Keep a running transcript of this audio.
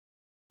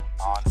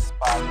On the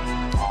spot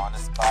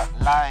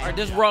live. All right,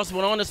 this is Ross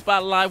with On the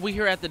Spot Live. We're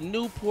here at the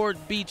Newport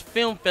Beach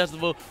Film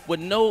Festival with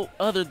no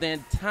other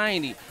than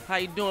Tiny. How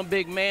you doing,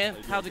 big man?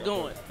 How's it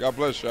going? God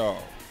bless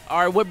y'all. All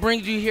right, what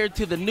brings you here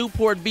to the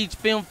Newport Beach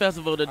Film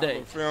Festival today?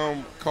 A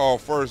film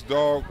called First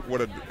Dog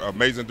with an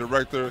amazing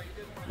director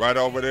right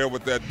over there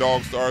with that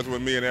dog stars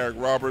with me and Eric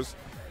Roberts.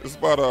 It's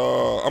about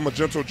I'm a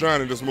gentle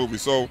giant in this movie,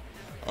 so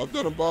I've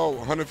done about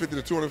 150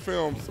 to 200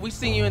 films. We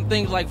seen you in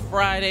things like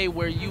Friday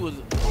where you was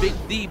Big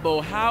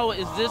Debo. How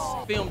is this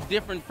film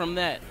different from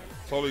that?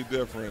 Totally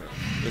different.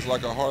 It's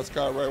like a hard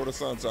sky right with the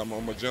sun time.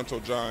 I'm a gentle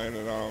giant,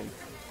 and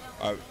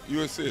you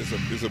would see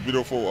it's a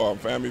beautiful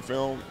family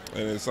film,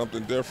 and it's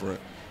something different.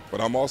 But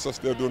I'm also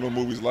still doing the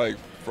movies like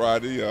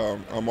Friday.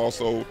 I'm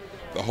also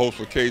the host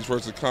for Cage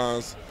vs.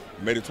 Cons,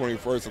 May the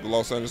 21st at the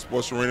Los Angeles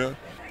Sports Arena.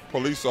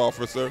 Police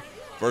officer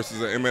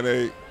versus an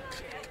MMA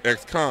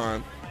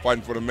ex-con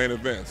fighting for the main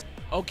events.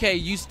 Okay,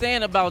 you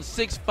stand about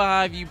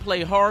 6'5", you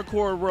play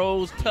hardcore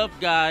roles, tough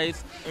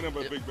guys. And I'm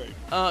a big baby.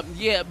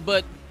 Yeah,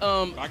 but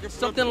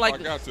something like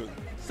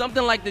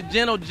the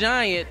Gentle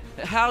Giant.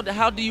 How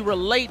do you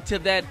relate to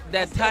that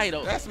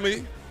title? That's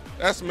me.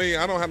 That's me.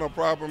 I don't have no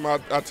problem. I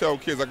tell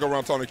kids, I go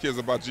around talking to kids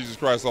about Jesus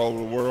Christ all over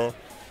the world.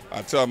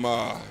 I tell them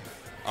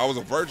I was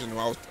a virgin when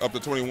I was up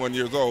to 21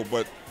 years old,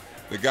 but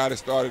the guy that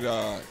started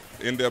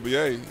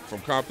NWA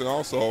from Compton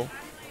also,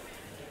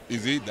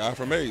 he died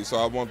from AIDS. So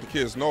I want the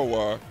kids to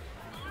know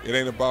it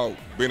ain't about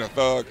being a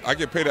thug. I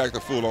get paid to act a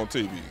fool on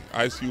TV.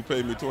 Ice Cube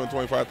paid me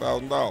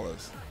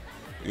 $225,000,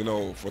 you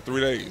know, for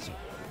 3 days.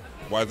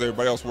 Why is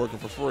everybody else working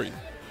for free?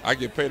 I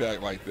get paid to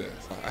act like this.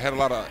 I had a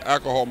lot of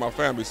alcohol in my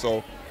family,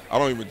 so I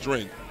don't even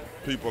drink.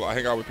 I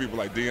hang out with people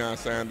like Deion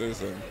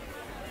Sanders and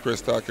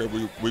Chris Tucker.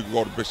 We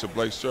go to Bishop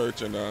Blake's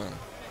church, and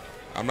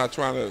I'm not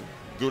trying to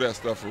do that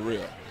stuff for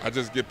real. I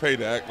just get paid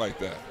to act like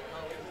that.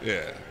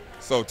 Yeah.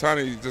 So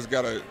Tiny just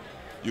got a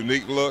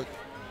unique look,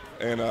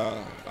 and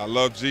I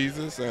love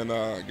Jesus, and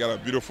got a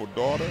beautiful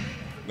daughter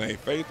named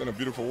Faith and a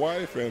beautiful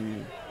wife,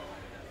 and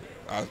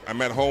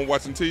I'm at home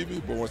watching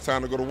TV, but when it's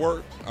time to go to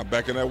work, I'm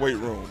back in that weight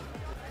room.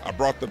 I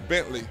brought the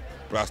Bentley,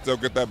 but I still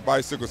get that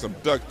bicycle, some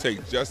duct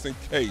tape, just in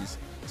case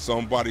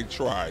somebody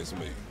tries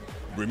me.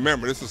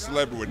 Remember, this is a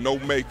celebrity with no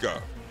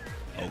makeup,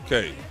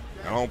 okay?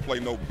 I don't play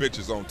no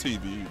bitches on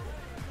TV.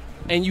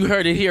 And you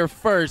heard it here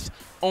first,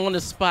 On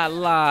the Spot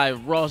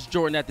Live, Ross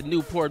Jordan at the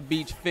Newport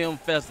Beach Film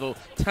Festival.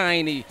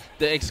 Tiny,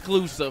 the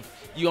exclusive.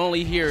 You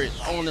only hear it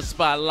On the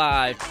Spot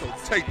Live. So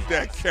take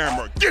that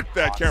camera, get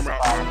that camera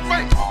out of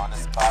my face. On the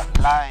spot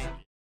live.